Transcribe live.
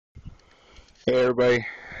Hey everybody,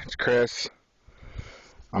 it's Chris.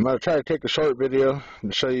 I'm gonna try to take a short video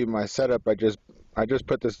to show you my setup. I just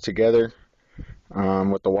put this together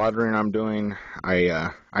with the watering I'm doing.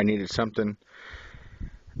 I needed something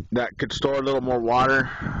that could store a little more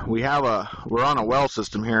water. We're on a well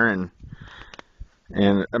system here, and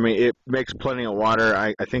I mean it makes plenty of water.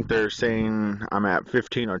 I think they're saying I'm at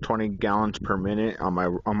 15 or 20 gallons per minute on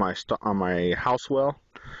my house well,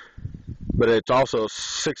 but it's also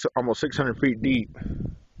almost 600 feet deep.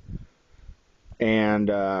 And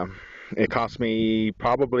it cost me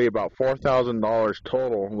probably about $4,000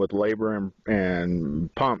 total with labor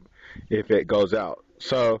and pump if it goes out.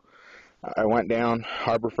 So I went down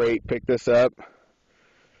Harbor Freight, picked this up.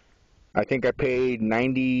 I think I paid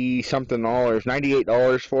 90 something dollars,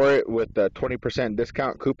 $98 for it with a 20%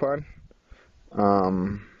 discount coupon.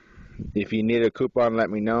 If you need a coupon, let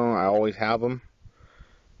me know. I always have them.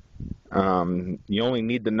 You only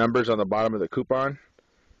need the numbers on the bottom of the coupon.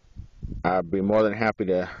 I'd be more than happy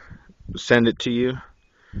to send it to you.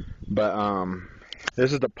 But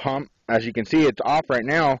this is the pump. As you can see, it's off right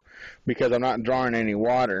now because I'm not drawing any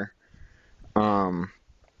water.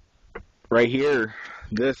 Right here,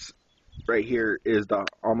 this right here is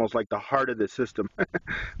almost like the heart of the system.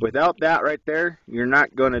 Without that right there, you're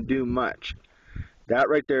not going to do much. That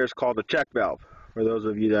right there is called a check valve, for those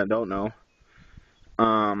of you that don't know.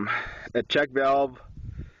 A check valve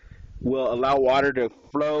will allow water to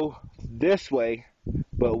flow this way,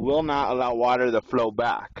 but will not allow water to flow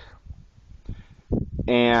back.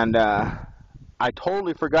 And I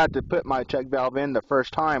totally forgot to put my check valve in the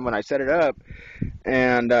first time when I set it up,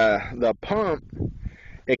 and the pump,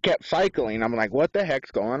 it kept cycling. I'm like, what the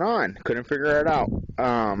heck's going on? Couldn't figure it out.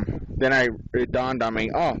 Then it dawned on me,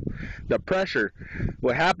 oh, the pressure.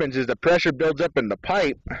 What happens is the pressure builds up in the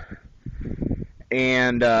pipe,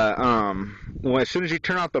 and as soon as you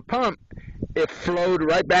turn off the pump, it flowed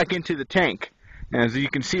right back into the tank. And as you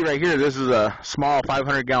can see right here, this is a small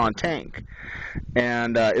 500-gallon tank,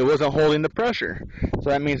 and it wasn't holding the pressure. So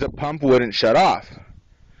that means the pump wouldn't shut off.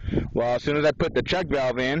 Well, as soon as I put the check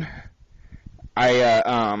valve in, I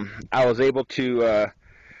was able to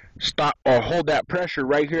stop or hold that pressure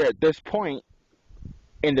right here at this point,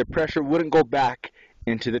 and the pressure wouldn't go back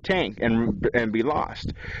into the tank and be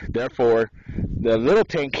lost. Therefore, the little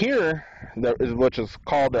tank here, which is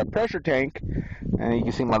called a pressure tank, and you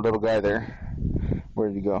can see my little guy there. Where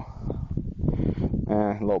did he go?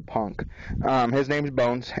 Little punk. His name's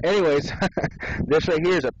Bones. Anyways, this right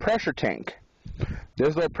here is a pressure tank.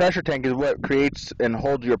 This little pressure tank is what creates and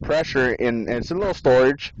holds your pressure in. It's a little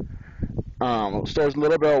storage. It stores a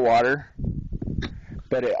little bit of water,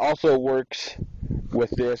 but it also works with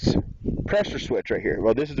this pressure switch right here.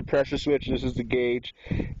 Well, this is the pressure switch. This is the gauge.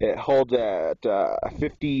 It holds at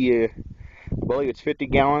 50. I believe it's 50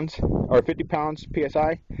 gallons or 50 pounds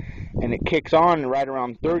psi, and it kicks on right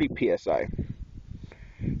around 30 psi.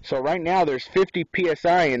 So right now there's 50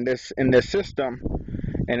 psi in this system,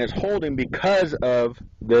 and it's holding because of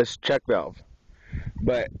this check valve.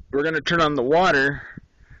 But we're going to turn on the water,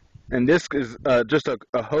 and this is just a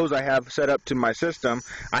hose I have set up to my system.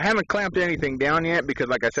 I haven't clamped anything down yet because,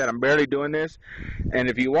 like I said, I'm barely doing this. And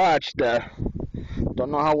if you watch,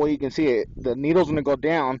 don't know how well you can see it, the needle's going to go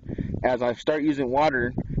down as I start using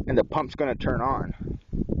water, and the pump's going to turn on.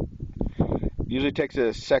 Usually takes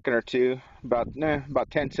a second or two, about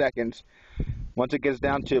 10 seconds. Once it gets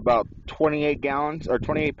down to about 28 gallons or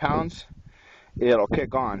 28 pounds, it'll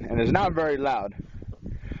kick on, and it's not very loud.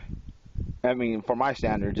 I mean, for my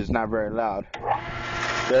standards, it's not very loud.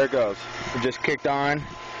 There it goes. It just kicked on.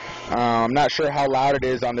 I'm not sure how loud it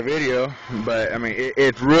is on the video, but I mean,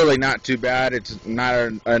 it's really not too bad. It's not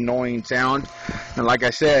an annoying sound. And like I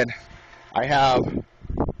said, I have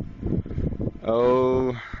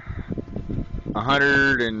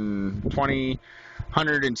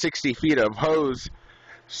 160 feet of hose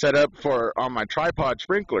set up on my tripod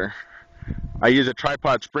sprinkler. I use a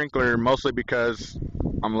tripod sprinkler mostly because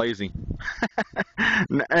I'm lazy.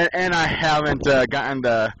 and I haven't gotten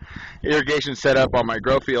the irrigation set up on my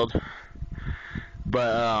grow field.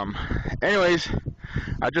 But anyways,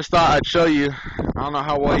 I just thought I'd show you. I don't know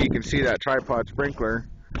how well you can see that tripod sprinkler.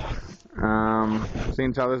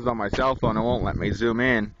 Seeing how this is on my cell phone, it won't let me zoom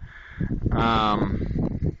in.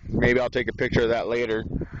 Maybe I'll take a picture of that later.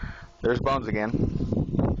 There's Bones again.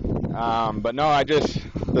 But no,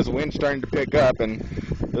 this wind's starting to pick up, and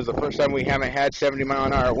this is the first time we haven't had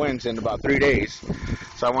 70-mile-an-hour winds in about 3 days.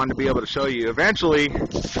 So I wanted to be able to show you. Eventually,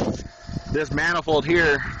 this manifold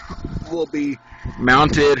here will be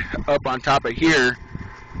mounted up on top of here.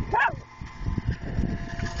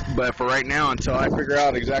 But for right now, until I figure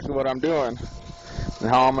out exactly what I'm doing and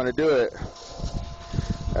how I'm going to do it,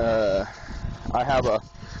 I have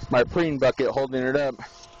my preen bucket holding it up.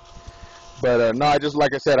 But no,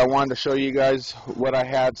 like I said, I wanted to show you guys what I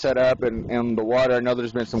had set up and the water. I know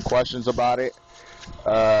there's been some questions about it.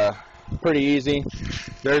 Pretty easy.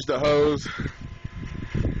 There's the hose.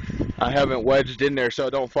 I haven't wedged in there so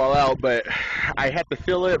it don't fall out, but I have to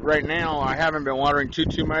fill it right now. I haven't been watering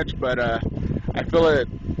too much, but I fill it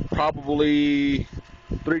probably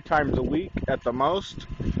 3 times a week at the most,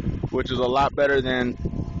 which is a lot better than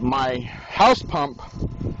my house pump.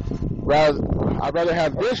 I'd rather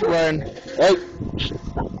have this run.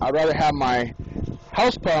 I'd rather have my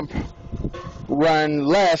house pump run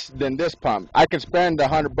less than this pump. I can spend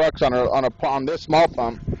 $100 on this small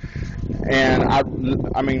pump, and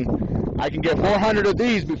I mean, I can get 400 of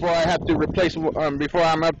these before I have to replace before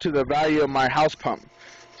I'm up to the value of my house pump.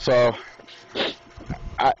 So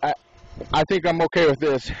I think I'm okay with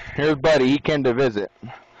this. Here's Buddy. He came to visit.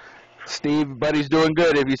 Steve, Buddy's doing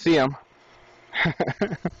good if you see him.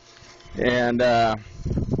 And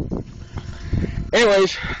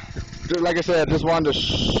anyways, like I said, I just wanted to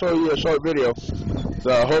show you a short video.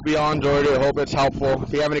 So I hope you all enjoyed it. I hope it's helpful.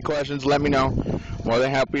 If you have any questions, let me know. More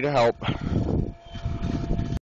than happy to help.